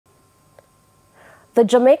The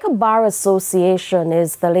Jamaica Bar Association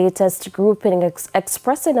is the latest grouping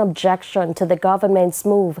expressing objection to the government's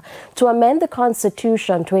move to amend the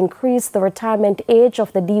constitution to increase the retirement age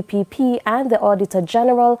of the DPP and the Auditor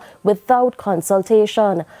General without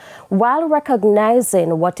consultation. While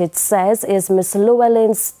recognizing what it says is Ms.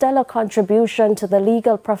 Llewellyn's stellar contribution to the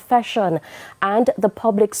legal profession and the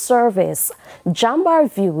public service, Jambar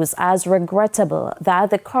views as regrettable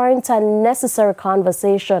that the current and necessary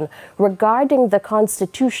conversation regarding the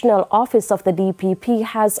constitutional office of the DPP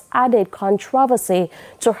has added controversy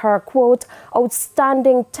to her, quote,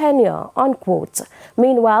 outstanding tenure, unquote.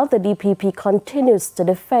 Meanwhile, the DPP continues to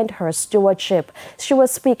defend her stewardship. She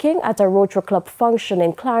was speaking at a Rotary Club function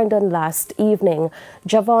in Clarendon last evening.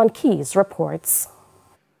 Javon Keys reports.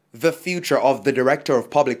 The future of the Director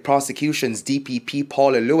of Public Prosecutions, DPP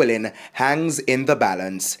Paula Llewellyn, hangs in the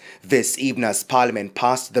balance. This evening, as Parliament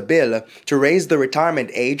passed the bill to raise the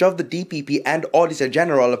retirement age of the DPP and Auditor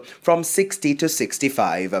General from 60 to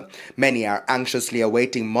 65. Many are anxiously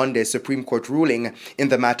awaiting Monday's Supreme Court ruling in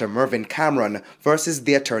the matter Mervyn Cameron versus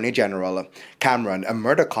the Attorney General. Cameron, a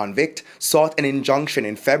murder convict, sought an injunction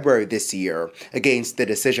in February this year against the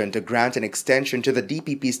decision to grant an extension to the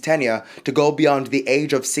DPP's tenure to go beyond the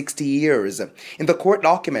age of 60 years. In the court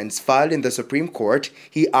documents filed in the Supreme Court,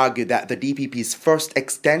 he argued that the DPP's first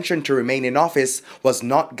extension to remain in office was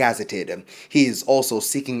not gazetted. He is also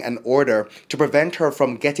seeking an order to prevent her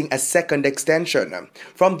from getting a second extension.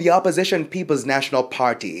 From the opposition People's National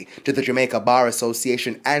Party to the Jamaica Bar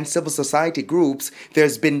Association and civil society groups,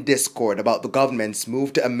 there's been discord about the government's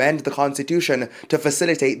move to amend the constitution to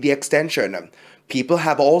facilitate the extension. People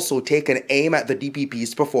have also taken aim at the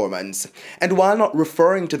DPP's performance. And while not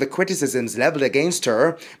referring to the criticisms leveled against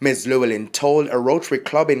her, Ms. Llewellyn told a Rotary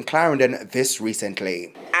Club in Clarendon this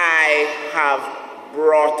recently. I have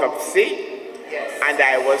brought up and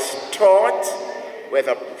I was taught,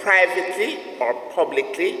 whether privately or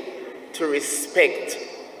publicly, to respect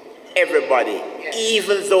everybody,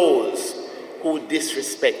 even those who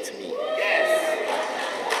disrespect me.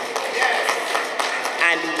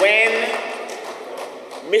 And when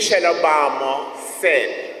Michelle Obama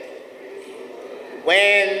said,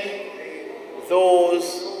 when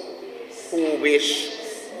those who wish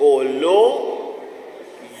go low,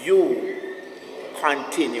 you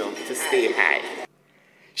continue to stay high.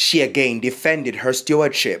 She again defended her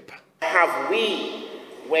stewardship. Have we,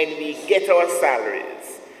 when we get our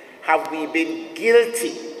salaries, have we been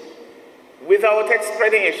guilty, without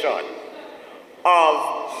explanation,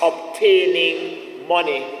 of obtaining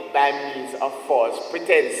money by means of false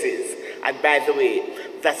pretenses? And by the way,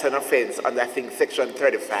 that's an offense under, I think, Section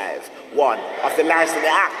 35(1) of the Larceny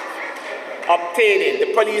Act. Obtaining,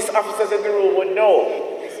 the police officers in the room would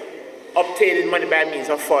know, obtaining money by means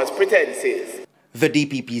of false pretenses. The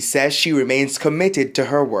DPP says she remains committed to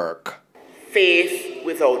her work. Faith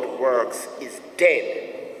without works is dead.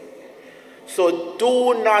 So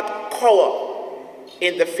do not cower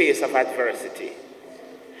in the face of adversity.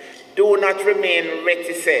 Do not remain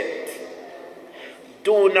reticent.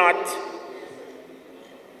 Do not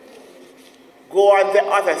go on the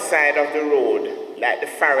other side of the road like the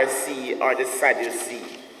Pharisee or the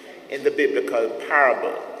Sadducee in the biblical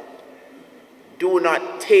parable. Do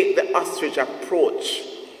not take the ostrich approach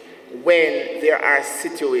when there are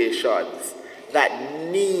situations that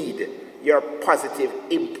need your positive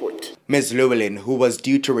input. Ms. Llewellyn, who was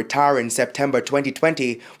due to retire in September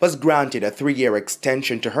 2020, was granted a 3-year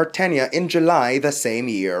extension to her tenure in July the same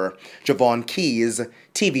year. Javon Keys,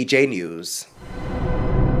 TVJ News.